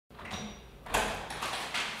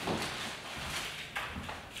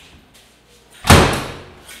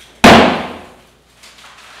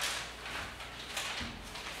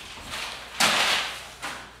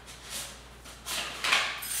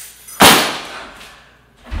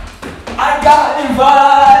got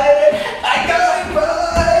invited. I got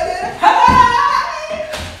invited. Hey,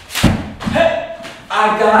 hey.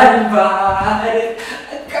 I got invited.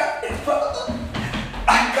 I got invited. I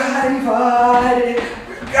got invited.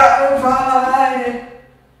 We got invited.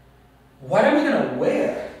 What am I gonna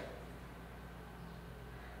wear?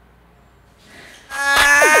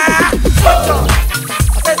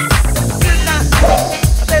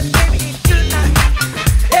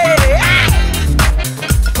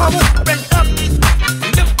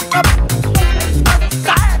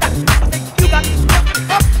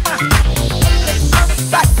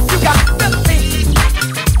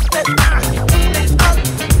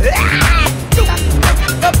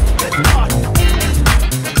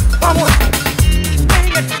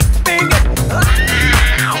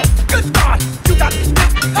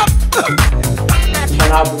 I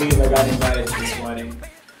cannot believe I got invited to this wedding.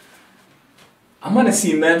 I'm gonna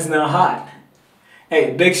see men's now hot.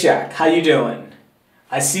 Hey, Big Shaq, how you doing?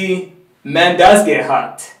 I see men does get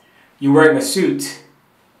hot. You wearing a suit.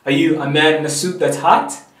 Are you a man in a suit that's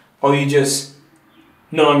hot? Or you just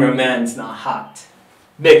knowing your man's not hot?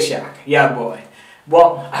 Big Shaq, yeah boy.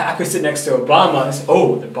 Well, I could sit next to Obama's.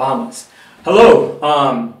 Oh, the Obamas. Hello,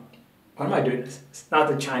 what am I doing? It's not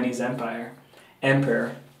the Chinese Emperor.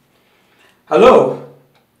 Hello,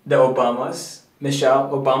 the Obamas. Michelle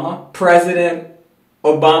Obama. President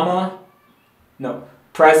Obama. No,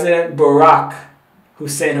 President Barack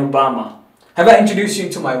Hussein Obama. Have I introduced you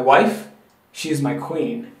to my wife? She is my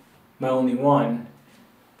queen, my only one.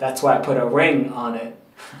 That's why I put a ring on it.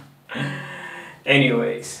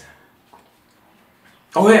 Anyways.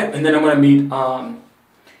 Oh yeah, and then I'm gonna meet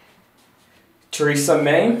Theresa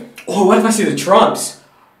May. Oh, what if I see the Trumps?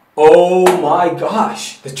 Oh my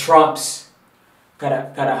gosh, the Trumps.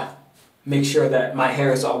 Gotta make sure that my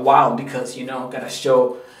hair is all wild because, you know, gotta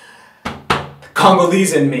show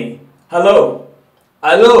Congolese in me. Hello.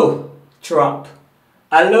 Hello, Trump.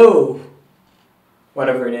 Hello.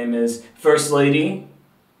 Whatever her name is. First Lady.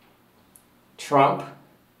 Trump.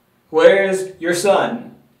 Where is your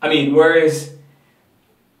son? I mean, where is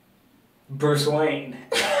Bruce Wayne?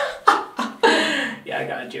 Yeah, I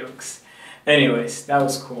got jokes. Anyways, that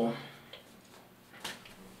was cool.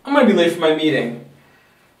 I'm gonna be late for my meeting.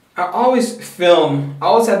 I always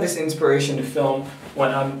have this inspiration to film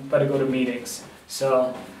when I'm about to go to meetings.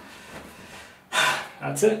 So,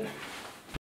 that's it.